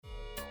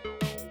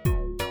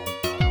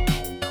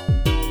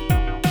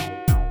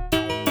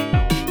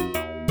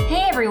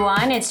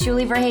everyone. It's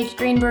Julie Verhage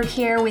Greenberg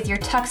here with your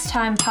Tux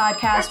Time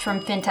podcast from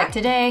FinTech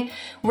Today,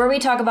 where we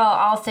talk about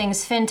all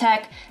things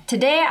fintech.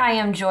 Today, I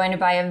am joined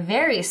by a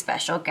very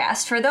special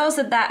guest. For those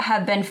that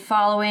have been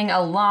following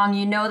along,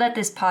 you know that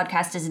this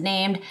podcast is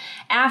named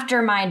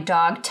after my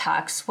dog,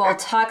 Tux. Well,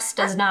 Tux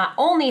does not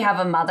only have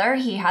a mother,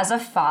 he has a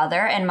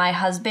father, and my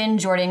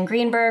husband, Jordan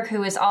Greenberg,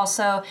 who is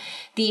also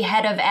the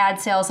head of ad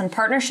sales and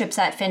partnerships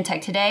at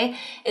FinTech Today,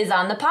 is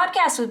on the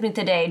podcast with me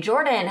today.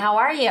 Jordan, how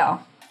are you?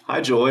 Hi,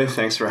 Joy.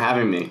 Thanks for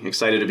having me.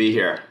 Excited to be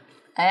here.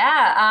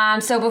 Yeah.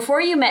 So before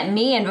you met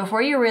me and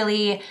before you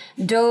really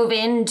dove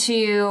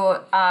into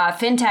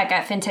fintech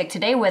at FinTech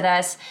Today with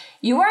us,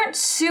 you weren't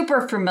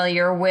super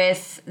familiar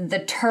with the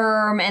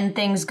term and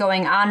things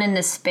going on in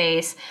this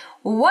space.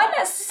 What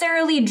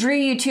necessarily drew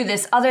you to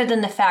this other than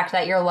the fact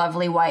that your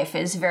lovely wife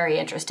is very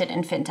interested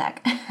in fintech?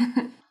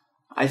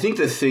 I think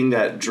the thing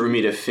that drew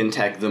me to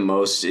fintech the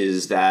most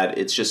is that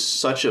it's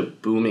just such a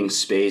booming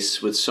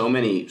space with so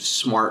many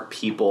smart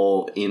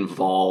people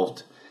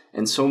involved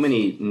and so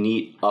many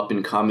neat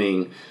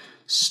up-and-coming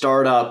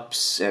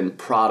startups and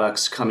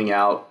products coming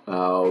out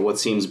what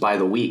seems by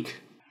the week.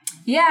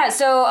 Yeah,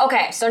 so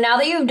now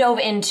that you've dove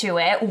into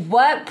it,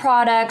 what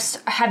products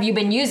have you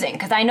been using?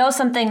 Because I know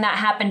something that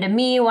happened to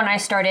me when I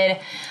started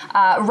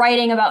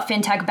writing about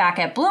fintech back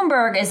at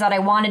Bloomberg is that I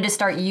wanted to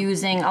start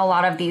using a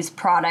lot of these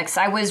products.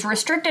 I was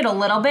restricted a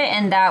little bit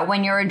in that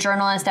when you're a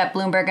journalist at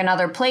Bloomberg and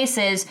other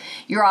places,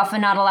 you're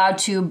often not allowed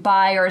to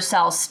buy or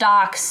sell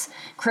stocks,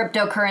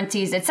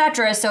 cryptocurrencies,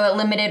 etc. So it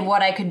limited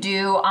what I could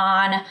do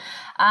on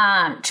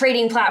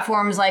trading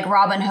platforms like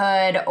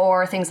Robinhood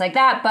or things like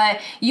that, but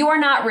you are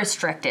not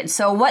restricted.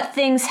 So what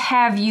things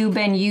have you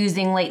been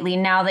using lately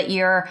now that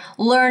you're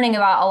learning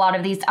about a lot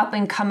of these up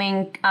and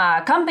coming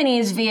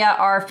companies via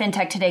our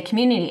FinTech Today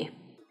community?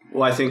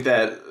 Well, I think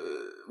that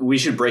we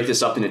should break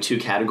this up into two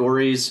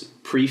categories,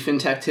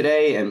 pre-FinTech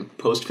Today and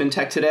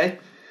post-FinTech Today.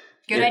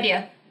 Good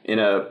idea. In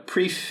a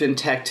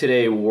pre-FinTech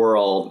Today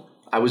world,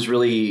 I was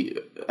really,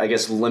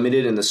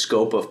 limited in the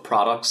scope of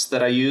products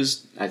that I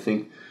used. I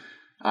think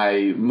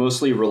I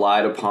mostly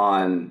relied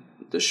upon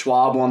the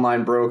Schwab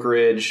online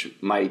brokerage,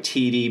 my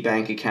TD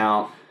bank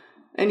account,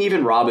 and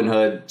even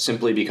Robinhood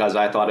simply because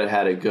I thought it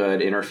had a good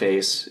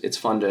interface. It's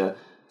fun to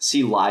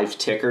see live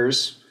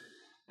tickers.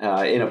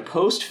 In a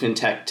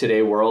post-FinTech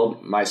Today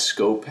world, my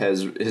scope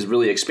has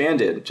really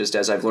expanded just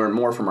as I've learned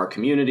more from our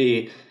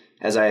community,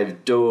 as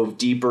I've dove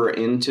deeper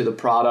into the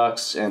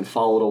products and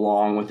followed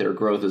along with their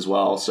growth as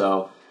well.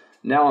 So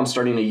now I'm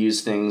starting to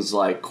use things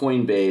like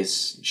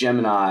Coinbase,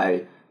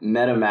 Gemini,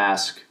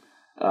 MetaMask,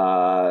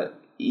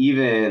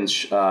 even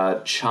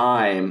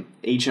Chime.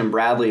 HM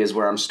Bradley is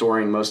where I'm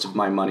storing most of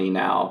my money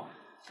now.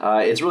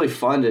 It's really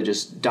fun to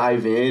just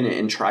dive in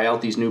and try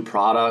out these new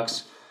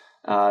products,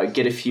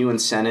 get a few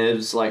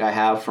incentives like I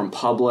have from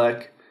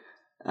Public.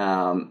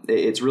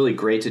 It's really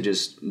great to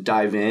just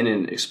dive in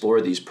and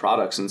explore these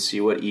products and see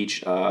what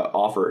each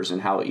offers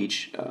and how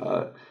each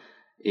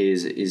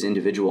is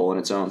individual in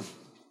its own.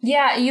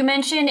 Yeah, you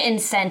mentioned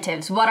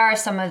incentives. What are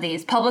some of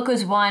these? Public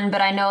was one, but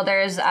I know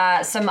there's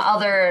some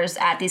others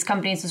at these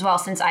companies as well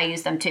since I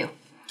use them too.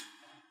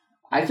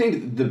 I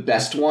think the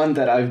best one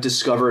that I've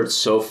discovered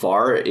so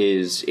far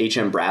is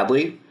HM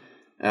Bradley.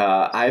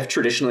 I've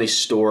traditionally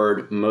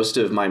stored most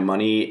of my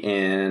money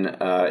in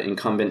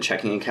incumbent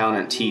checking account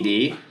at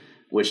TD,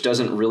 which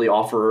doesn't really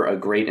offer a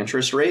great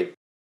interest rate.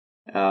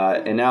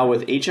 And now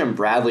with HM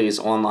Bradley's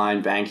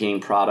online banking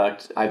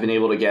product, I've been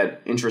able to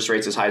get interest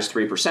rates as high as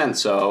 3%.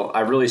 So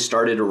I've really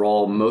started to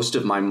roll most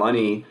of my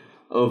money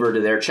over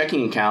to their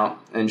checking account.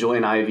 And Julie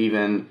and I have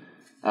even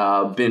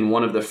been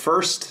one of the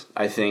first,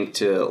 I think,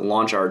 to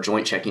launch our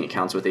joint checking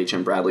accounts with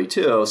HM Bradley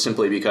too,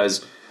 simply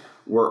because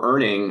we're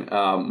earning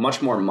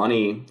much more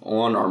money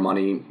on our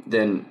money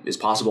than is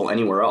possible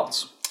anywhere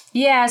else.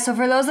 Yeah, so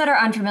for those that are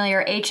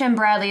unfamiliar, HM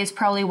Bradley is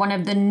probably one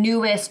of the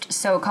newest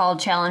so-called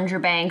challenger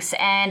banks.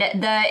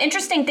 And the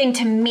interesting thing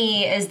to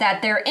me is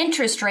that their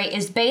interest rate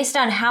is based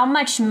on how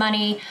much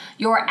money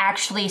you're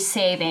actually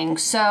saving.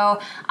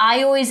 So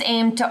I always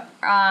aim to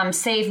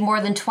save more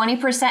than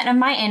 20% of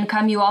my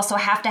income. You also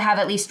have to have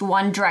at least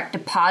one direct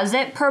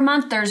deposit per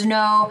month. There's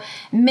no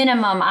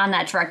minimum on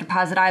that direct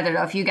deposit either,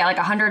 though. If you get like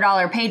a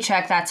 $100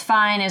 paycheck, that's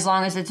fine. As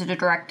long as it's a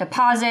direct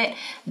deposit,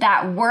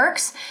 that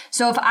works.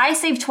 So if I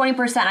save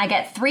 20%, I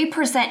get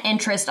 3%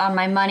 interest on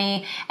my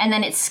money, and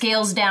then it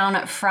scales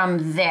down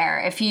from there.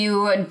 If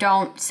you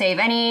don't save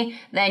any,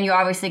 then you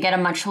obviously get a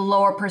much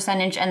lower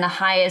percentage, and the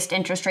highest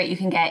interest rate you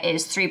can get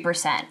is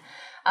 3%.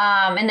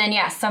 And then,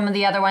 yeah, some of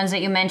the other ones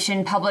that you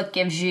mentioned, Public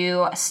gives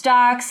you a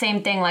stock,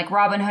 same thing like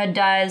Robinhood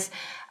does.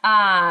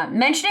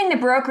 Mentioning the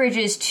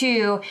brokerages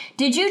too,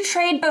 did you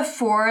trade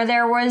before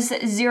there was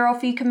zero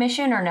fee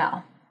commission or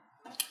no?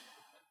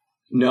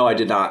 No, I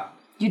did not.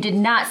 You did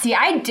not. See,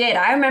 I did.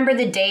 I remember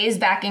the days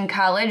back in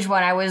college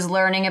when I was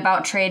learning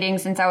about trading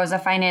since I was a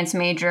finance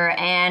major,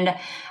 and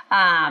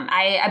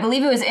I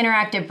believe it was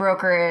Interactive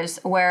Brokers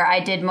where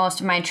I did most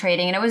of my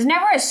trading, and it was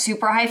never a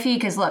super high fee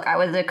because, look, I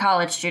was a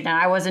college student.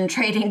 I wasn't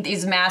trading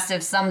these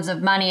massive sums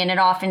of money, and it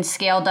often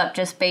scaled up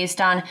just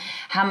based on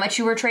how much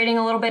you were trading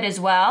a little bit as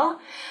well.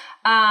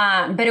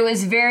 But it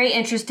was very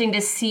interesting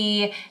to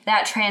see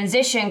that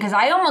transition because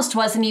I almost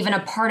wasn't even a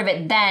part of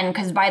it then,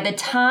 because by the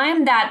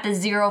time that the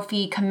zero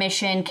fee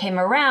commission came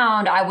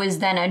around, I was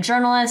then a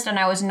journalist and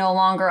I was no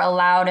longer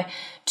allowed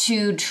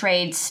to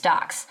trade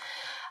stocks.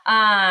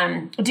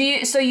 Do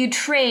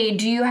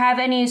you have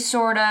any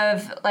sort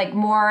of like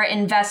more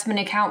investment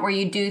account where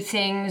you do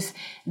things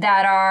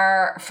that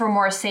are for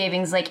more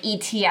savings, like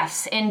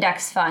ETFs,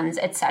 index funds,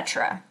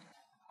 etc.?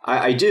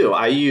 I do.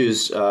 I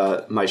use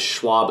my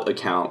Schwab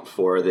account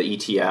for the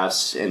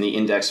ETFs and the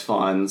index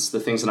funds, the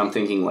things that I'm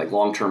thinking like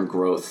long-term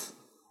growth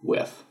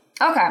with.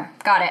 Okay,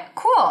 got it.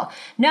 Cool.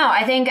 No,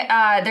 I think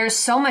there's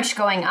so much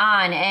going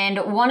on.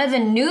 And one of the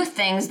new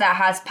things that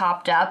has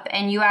popped up,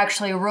 and you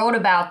actually wrote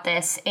about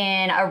this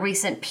in a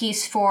recent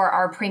piece for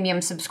our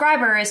premium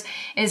subscribers,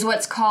 is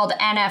what's called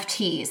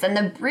NFTs. And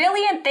the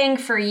brilliant thing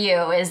for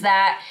you is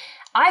that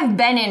I've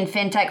been in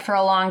fintech for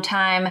a long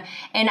time,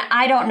 and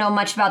I don't know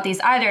much about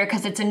these either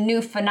because it's a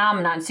new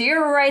phenomenon. So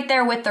you're right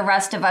there with the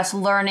rest of us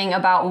learning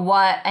about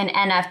what an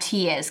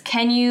NFT is.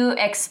 Can you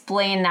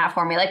explain that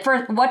for me? Like,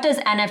 first, what does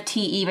NFT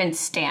even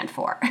stand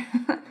for?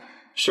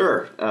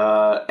 Sure.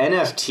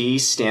 NFT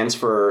stands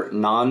for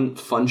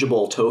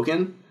non-fungible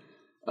token.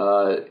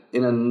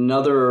 In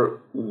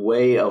another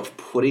way of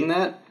putting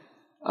that,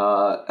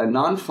 a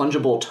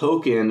non-fungible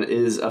token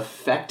is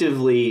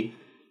effectively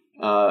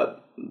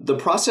the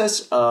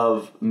process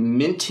of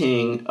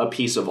minting a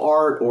piece of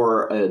art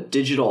or a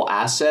digital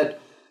asset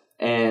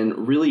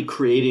and really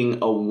creating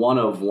a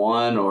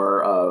one-of-one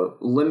or a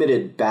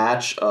limited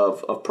batch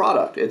of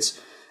product. It's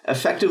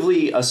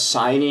effectively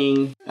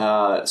assigning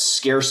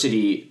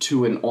scarcity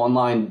to an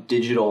online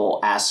digital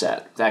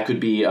asset. That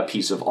could be a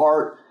piece of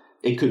art.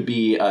 It could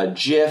be a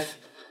GIF.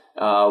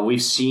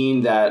 We've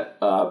seen that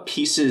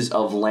pieces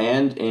of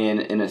land in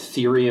an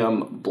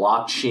Ethereum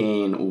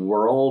blockchain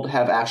world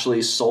have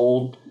actually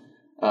sold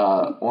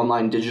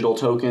online digital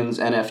tokens,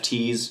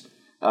 NFTs.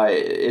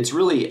 It's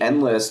really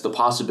endless, the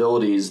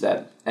possibilities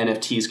that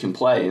NFTs can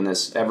play in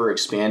this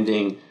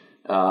ever-expanding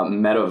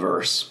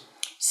metaverse.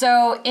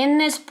 So in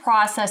this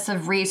process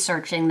of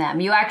researching them,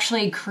 you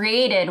actually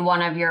created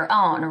one of your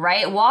own,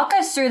 right? Walk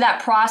us through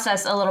that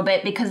process a little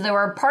bit, because there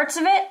were parts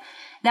of it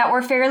that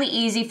were fairly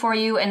easy for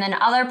you, and then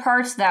other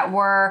parts that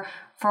were,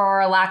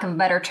 for lack of a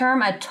better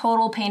term, a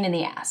total pain in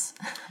the ass.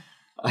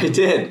 I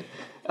did.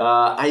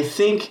 I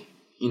think,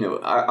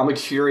 I'm a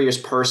curious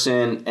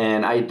person,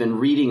 and I had been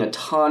reading a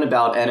ton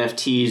about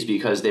NFTs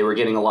because they were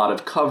getting a lot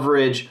of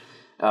coverage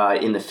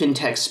in the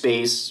fintech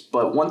space.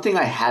 But one thing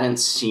I hadn't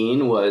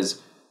seen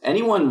was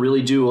anyone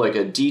really do like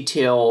a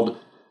detailed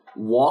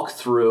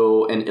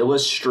walkthrough and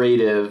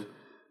illustrative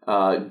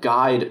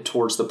guide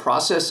towards the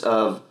process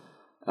of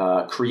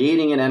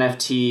creating an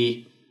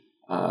NFT,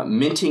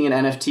 minting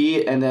an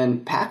NFT, and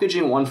then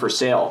packaging one for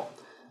sale.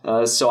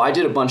 So I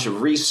did a bunch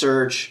of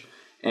research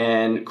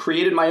and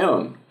created my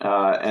own.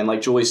 And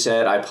like Julie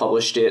said, I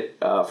published it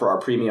for our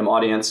premium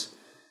audience,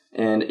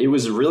 and it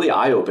was really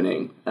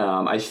eye-opening.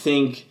 I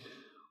think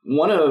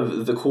one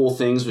of the cool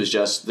things was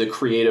just the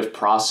creative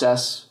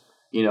process,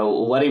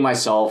 letting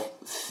myself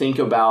think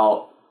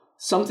about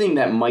something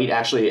that might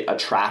actually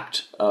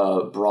attract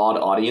a broad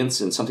audience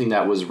and something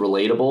that was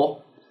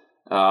relatable,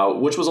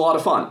 which was a lot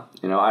of fun.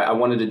 I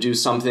wanted to do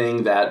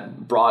something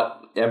that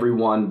brought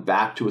everyone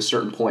back to a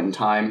certain point in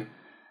time.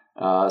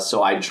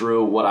 So I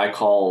drew what I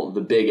call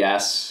the big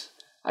S.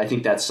 I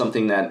think that's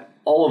something that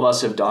all of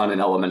us have done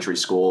in elementary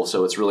school,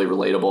 so it's really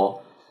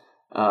relatable.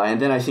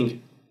 And then I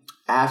think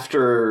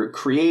after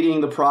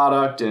creating the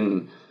product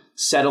and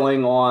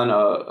settling on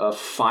a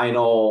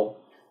final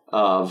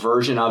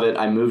version of it,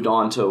 I moved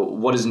on to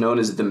what is known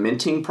as the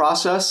minting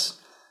process.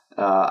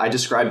 I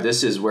describe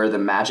this as where the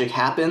magic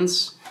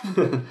happens.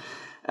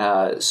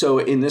 So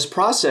in this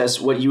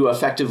process, what you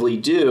effectively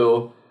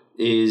do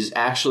is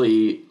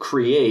actually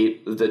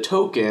create the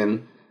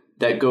token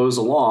that goes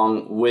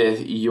along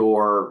with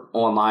your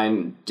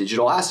online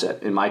digital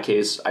asset. In my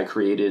case, I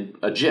created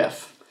a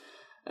GIF.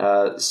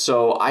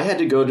 So I had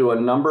to go to a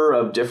number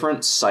of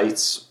different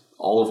sites,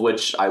 all of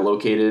which I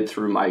located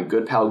through my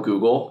good pal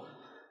Google.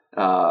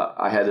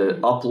 I had to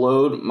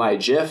upload my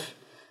GIF,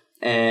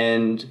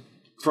 and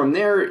from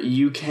there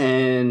you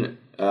can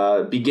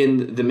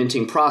begin the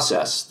minting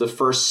process, the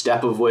first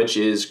step of which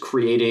is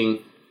creating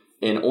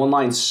an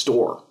online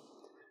store.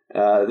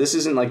 This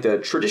isn't like the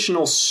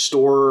traditional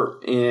store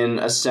in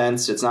a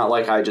sense. It's not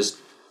like I just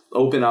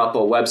open up a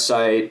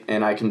website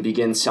and I can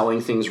begin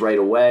selling things right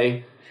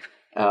away.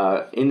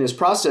 In this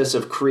process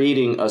of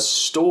creating a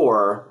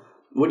store,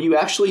 what you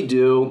actually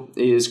do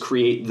is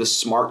create the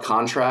smart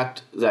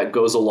contract that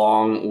goes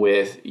along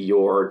with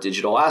your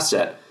digital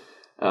asset.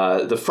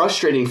 The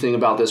frustrating thing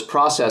about this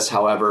process,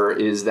 however,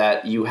 is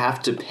that you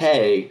have to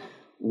pay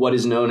what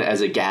is known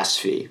as a gas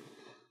fee.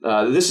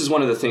 This is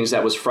one of the things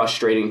that was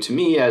frustrating to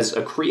me as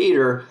a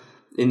creator,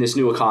 in this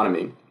new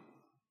economy.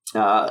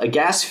 A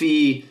gas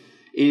fee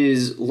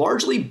is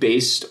largely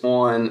based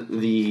on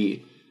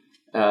the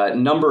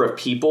number of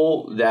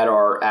people that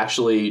are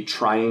actually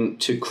trying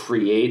to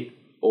create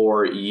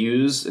or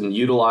use and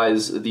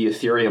utilize the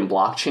Ethereum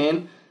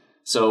blockchain.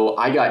 So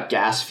I got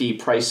gas fee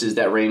prices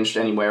that ranged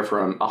anywhere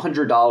from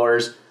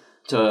 $100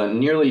 to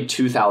nearly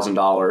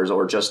 $2,000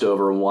 or just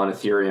over one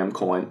Ethereum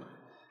coin.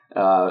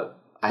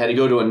 I had to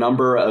go to a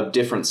number of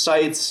different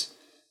sites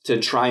to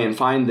try and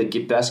find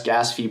the best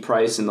gas fee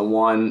price and the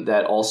one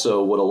that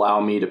also would allow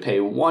me to pay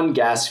one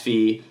gas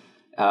fee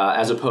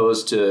as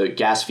opposed to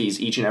gas fees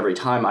each and every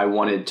time I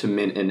wanted to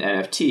mint an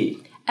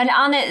NFT. And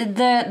on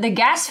the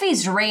gas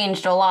fees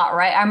ranged a lot,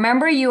 right? I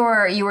remember you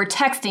were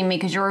texting me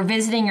because you were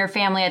visiting your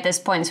family at this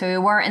point, so we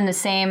weren't in the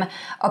same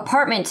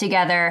apartment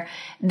together.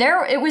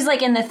 It was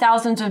like in the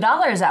thousands of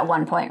dollars at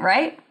one point,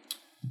 right?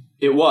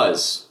 It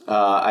was.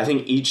 I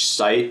think each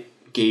site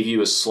gave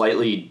you a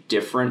slightly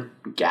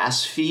different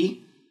gas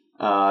fee.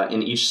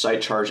 And each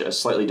site charged a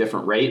slightly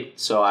different rate.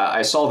 So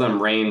I saw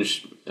them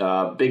range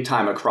big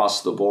time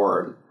across the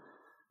board.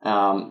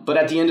 But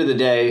at the end of the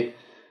day,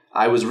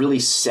 I was really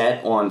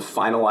set on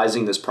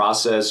finalizing this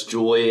process.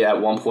 Julie,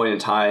 at one point in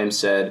time,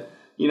 said,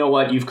 you know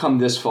what, you've come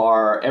this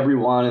far.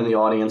 Everyone in the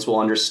audience will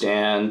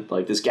understand.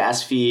 Like, this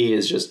gas fee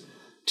is just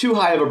too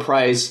high of a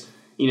price.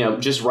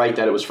 Just write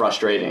that it was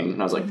frustrating.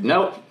 And I was like,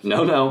 no.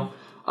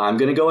 I'm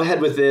going to go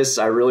ahead with this.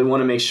 I really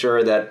want to make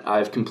sure that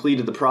I've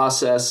completed the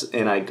process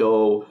and I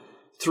go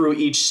through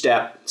each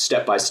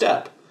step by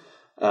step.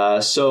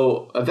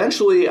 So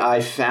eventually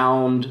I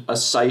found a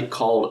site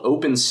called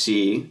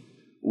OpenSea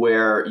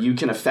where you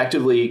can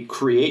effectively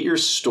create your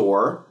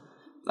store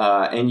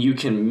and you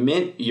can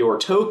mint your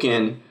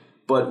token.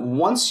 But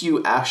once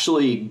you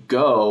actually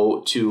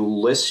go to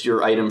list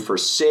your item for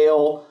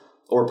sale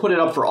or put it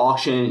up for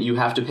auction, you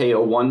have to pay a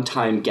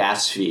one-time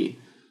gas fee.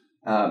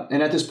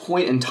 And at this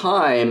point in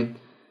time,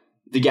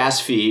 the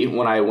gas fee,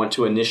 when I went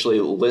to initially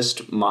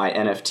list my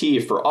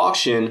NFT for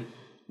auction,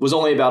 was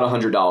only about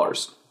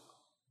 $100.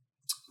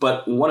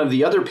 But one of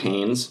the other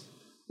pains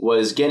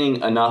was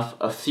getting enough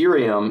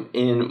Ethereum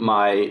in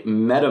my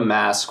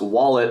MetaMask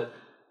wallet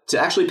to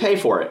actually pay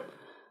for it.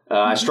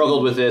 I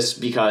struggled with this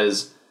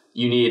because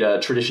you need a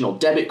traditional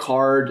debit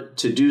card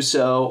to do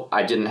so.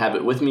 I didn't have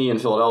it with me in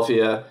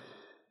Philadelphia.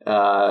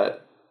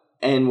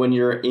 And when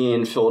you're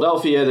in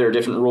Philadelphia, there are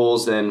different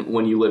rules than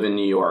when you live in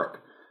New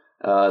York.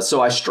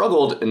 So I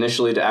struggled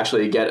initially to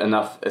actually get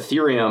enough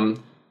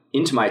Ethereum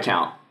into my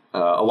account.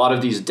 A lot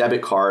of these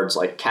debit cards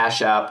like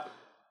Cash App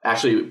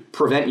actually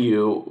prevent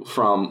you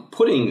from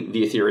putting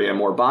the Ethereum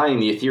or buying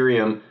the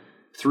Ethereum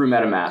through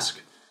MetaMask.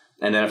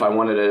 And then if I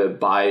wanted to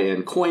buy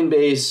in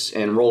Coinbase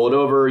and roll it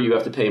over, you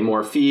have to pay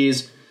more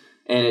fees.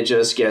 And it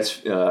just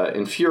gets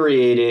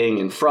infuriating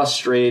and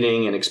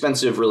frustrating and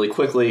expensive really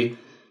quickly.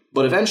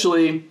 But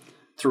eventually,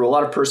 through a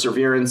lot of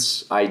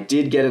perseverance, I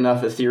did get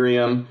enough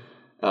Ethereum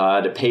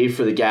to pay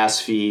for the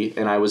gas fee,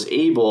 and I was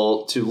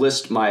able to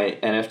list my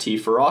NFT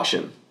for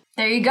auction.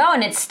 There you go,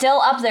 and it's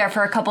still up there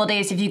for a couple of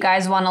days if you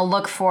guys want to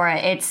look for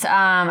it. It's,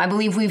 I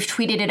believe we've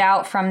tweeted it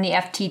out from the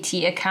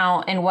FTT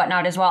account and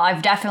whatnot as well.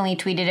 I've definitely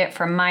tweeted it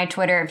from my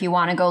Twitter if you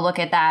want to go look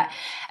at that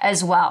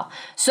as well.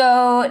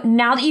 So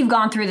now that you've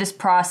gone through this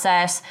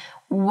process,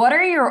 what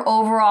are your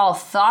overall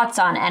thoughts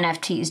on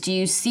NFTs? Do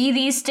you see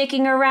these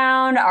sticking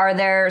around? Are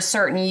there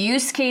certain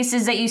use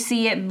cases that you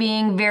see it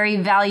being very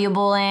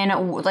valuable in?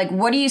 Like,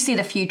 what do you see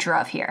the future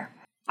of here?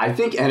 I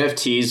think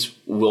NFTs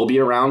will be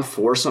around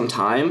for some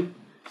time.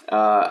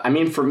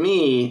 For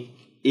me,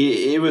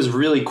 it was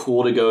really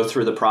cool to go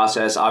through the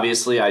process.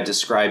 Obviously, I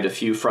described a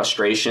few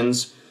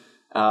frustrations.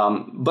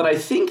 But I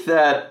think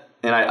that,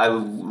 and I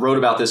wrote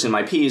about this in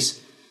my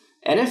piece,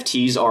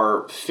 NFTs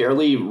are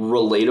fairly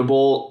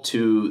relatable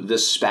to the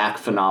SPAC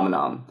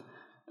phenomenon.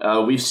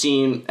 We've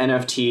seen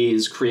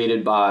NFTs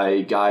created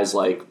by guys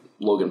like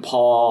Logan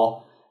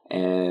Paul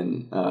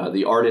and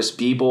the artist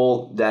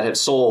Beeple that have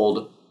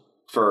sold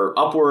for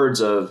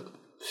upwards of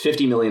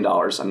 $50 million.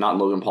 I'm not in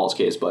Logan Paul's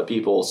case, but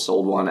people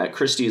sold one at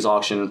Christie's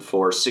auction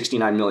for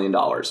 $69 million.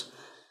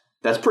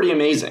 That's pretty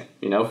amazing.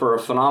 For a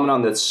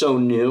phenomenon that's so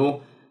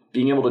new,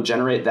 being able to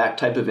generate that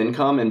type of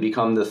income and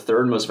become the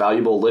third most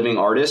valuable living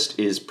artist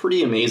is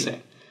pretty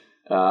amazing.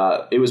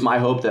 It was my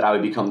hope that I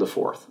would become the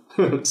fourth.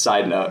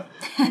 Side note.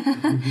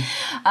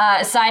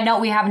 Side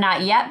note, we have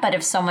not yet, but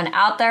if someone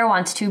out there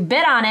wants to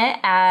bid on it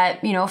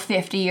at,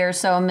 $50 or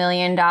so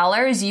million,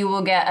 you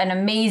will get an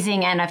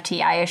amazing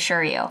NFT, I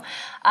assure you.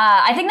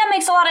 I think that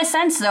makes a lot of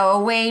sense, though,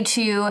 a way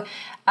to,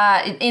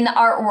 in the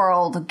art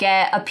world,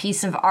 get a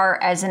piece of art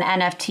as an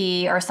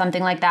NFT or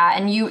something like that.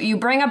 And you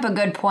bring up a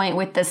good point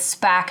with the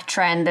SPAC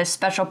trend, the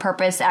special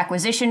purpose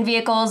acquisition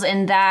vehicles,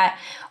 in that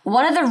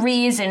one of the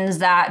reasons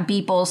that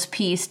Beeple's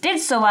piece did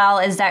so well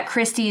is that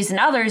Christie's and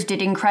others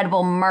did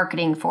incredible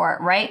marketing for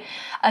it, right?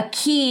 A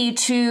key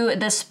to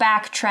the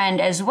SPAC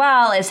trend as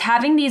well is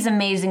having these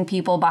amazing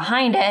people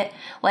behind it,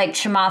 like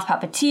Chamath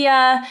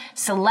Palihapitiya,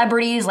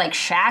 celebrities like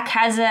Shaq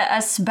has a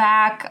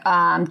SPAC,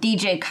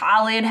 DJ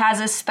Khaled has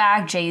a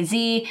SPAC,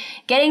 Jay-Z.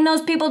 Getting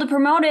those people to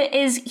promote it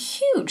is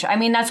huge. I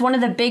mean, that's one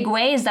of the big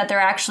ways that they're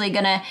actually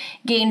going to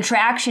gain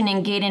traction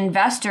and gain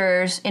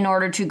investors in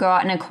order to go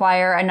out and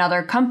acquire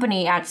another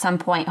company at some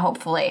point,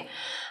 hopefully.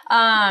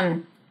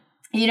 Going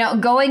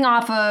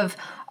off of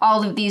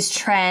all of these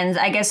trends,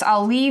 I guess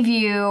I'll leave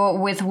you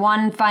with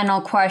one final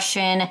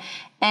question,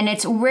 and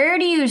it's, where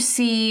do you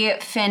see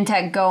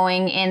fintech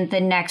going in the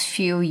next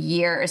few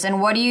years,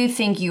 and what do you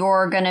think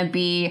you're going to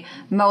be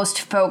most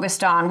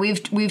focused on?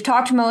 We've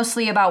talked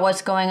mostly about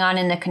what's going on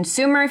in the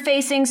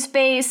consumer-facing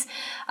space,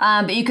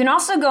 but you can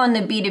also go in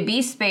the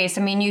B2B space.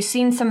 I mean, you've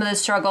seen some of the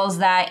struggles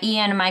that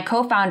Ian, my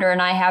co-founder,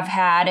 and I have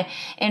had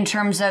in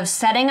terms of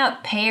setting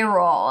up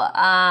payroll,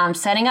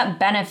 setting up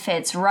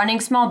benefits, running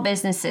small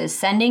businesses,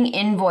 sending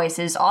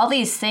invoices, all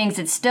these things.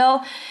 It's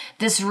still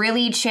this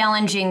really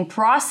challenging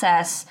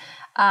process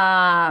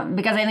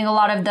because I think a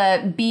lot of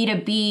the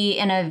B2B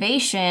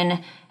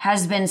innovation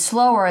has been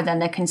slower than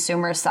the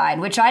consumer side,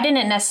 which I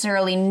didn't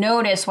necessarily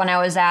notice when I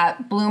was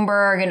at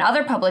Bloomberg and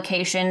other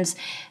publications,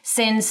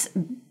 since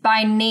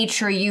by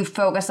nature you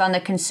focus on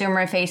the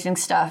consumer-facing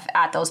stuff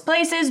at those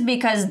places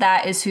because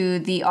that is who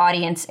the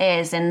audience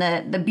is. And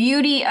the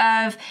beauty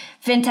of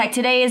fintech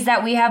today is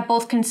that we have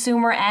both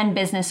consumer and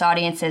business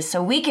audiences,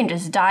 so we can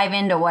just dive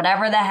into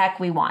whatever the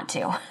heck we want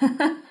to.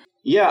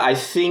 Yeah, I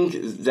think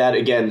that,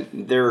 again,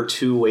 there are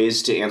two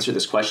ways to answer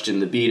this question,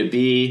 the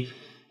B2B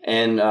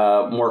and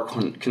more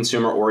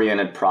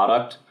consumer-oriented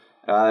product.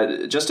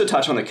 Just to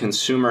touch on the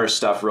consumer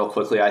stuff real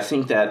quickly, I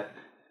think that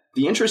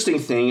the interesting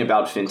thing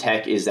about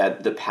fintech is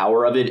that the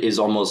power of it is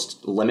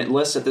almost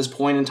limitless at this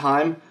point in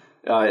time.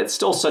 It's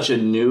still such a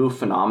new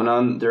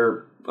phenomenon.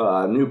 There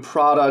are new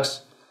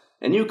products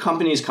and new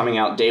companies coming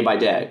out day by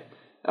day.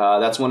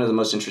 That's one of the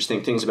most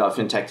interesting things about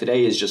fintech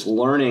today, is just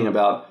learning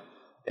about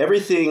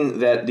everything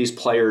that these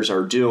players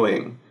are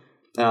doing.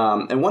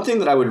 And one thing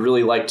that I would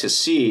really like to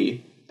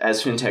see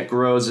as fintech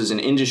grows as an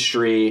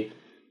industry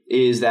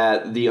is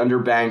that the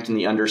underbanked and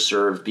the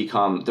underserved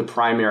become the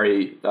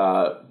primary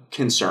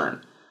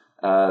concern.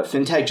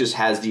 Fintech just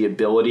has the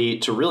ability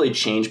to really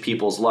change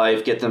people's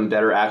life, get them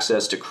better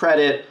access to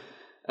credit.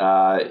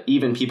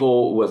 Even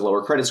people with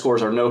lower credit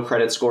scores or no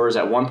credit scores.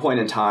 At one point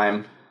in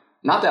time,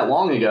 not that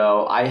long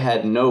ago, I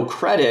had no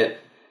credit,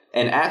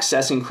 and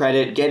accessing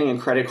credit, getting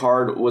a credit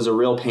card was a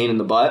real pain in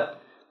the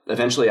butt.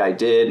 Eventually I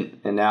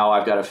did, and now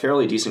I've got a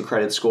fairly decent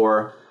credit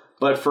score.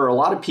 But for a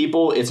lot of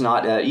people, it's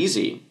not that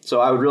easy. So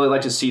I would really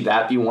like to see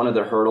that be one of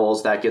the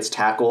hurdles that gets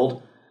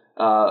tackled.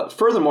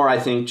 Furthermore, I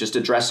think just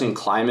addressing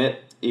climate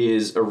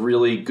is a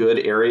really good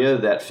area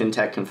that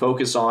fintech can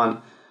focus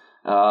on.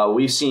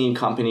 We've seen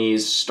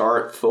companies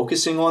start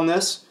focusing on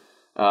this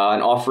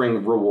and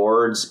offering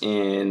rewards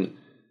in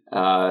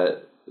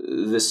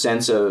the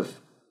sense of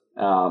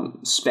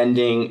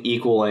spending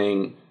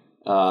equaling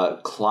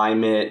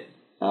climate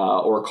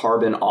or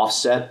carbon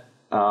offset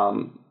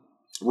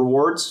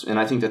rewards. And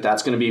I think that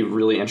that's going to be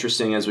really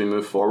interesting as we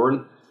move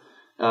forward.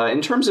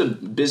 In terms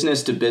of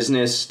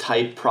business-to-business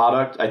type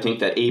product, I think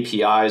that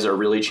APIs are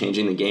really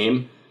changing the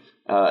game.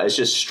 It's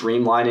just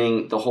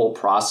streamlining the whole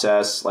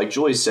process. Like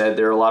Julie said,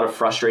 there are a lot of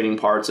frustrating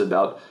parts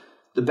about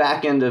the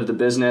back end of the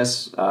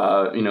business,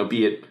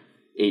 be it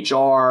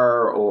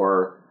HR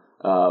or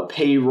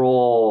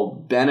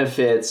payroll,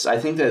 benefits. I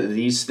think that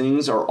these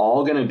things are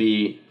all going to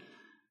be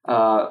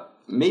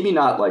maybe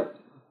not like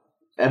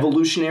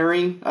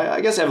evolutionary. I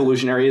guess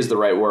evolutionary is the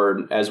right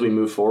word as we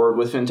move forward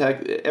with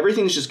fintech.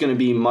 Everything's just going to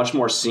be much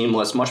more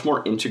seamless, much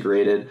more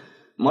integrated,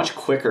 much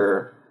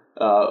quicker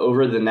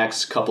over the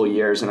next couple of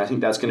years. And I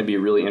think that's going to be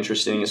really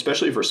interesting,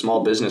 especially for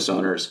small business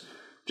owners.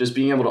 Just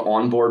being able to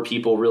onboard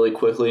people really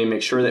quickly,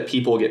 make sure that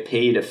people get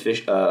paid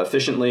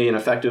efficiently and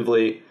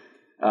effectively,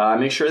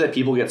 make sure that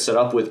people get set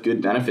up with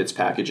good benefits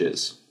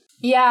packages.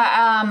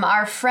 Yeah,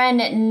 our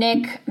friend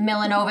Nick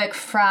Milanovic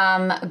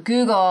from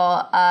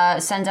Google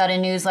sends out a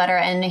newsletter,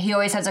 and he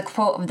always has a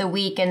quote of the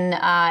week.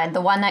 And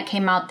the one that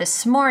came out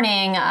this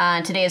morning,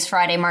 today is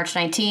Friday, March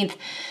 19th,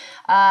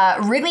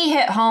 really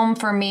hit home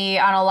for me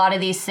on a lot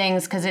of these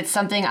things because it's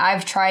something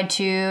I've tried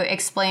to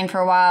explain for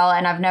a while,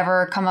 and I've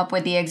never come up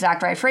with the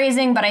exact right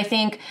phrasing. But I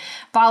think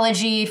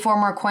Balaji,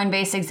 former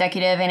Coinbase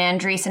executive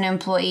and Andreessen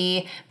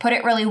employee, put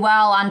it really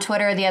well on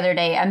Twitter the other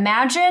day.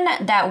 Imagine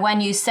that when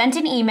you sent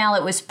an email,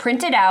 it was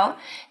printed out,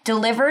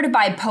 delivered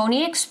by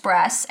Pony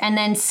Express, and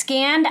then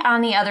scanned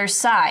on the other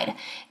side.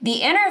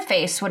 The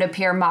interface would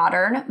appear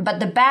modern,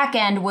 but the back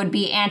end would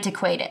be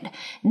antiquated.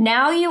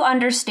 Now you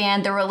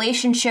understand the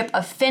relationship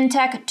of fintech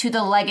fintech to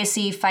the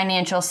legacy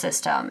financial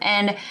system.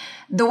 And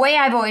the way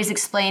I've always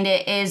explained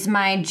it is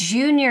my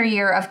junior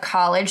year of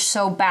college.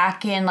 So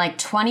back in like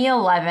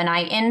 2011,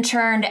 I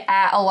interned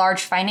at a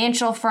large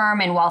financial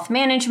firm in wealth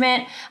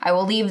management. I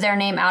will leave their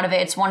name out of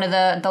it. It's one of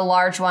the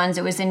large ones.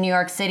 It was in New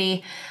York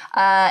City.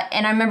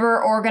 And I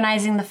remember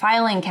organizing the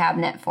filing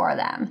cabinet for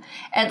them.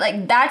 And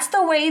like, that's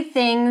the way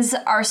things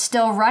are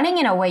still running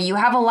in a way. You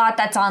have a lot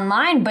that's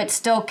online, but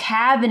still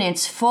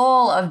cabinets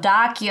full of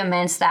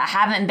documents that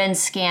haven't been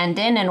scanned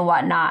in and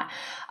whatnot.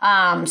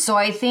 So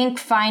I think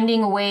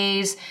finding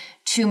ways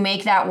to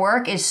make that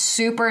work is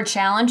super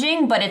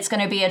challenging, but it's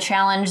going to be a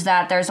challenge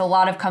that there's a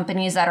lot of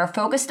companies that are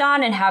focused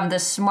on and have the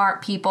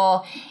smart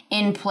people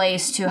in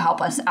place to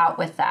help us out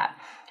with that.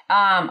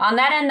 On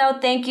that end, though,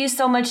 thank you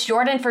so much,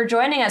 Jordan, for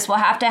joining us. We'll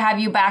have to have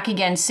you back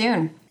again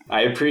soon.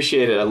 I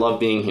appreciate it. I love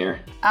being here.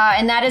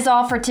 And that is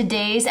all for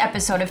today's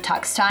episode of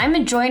Tux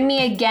Time. Join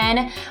me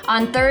again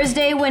on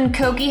Thursday when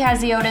Koki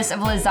Hasiotis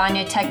of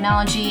Lasagna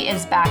Technology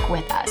is back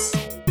with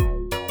us.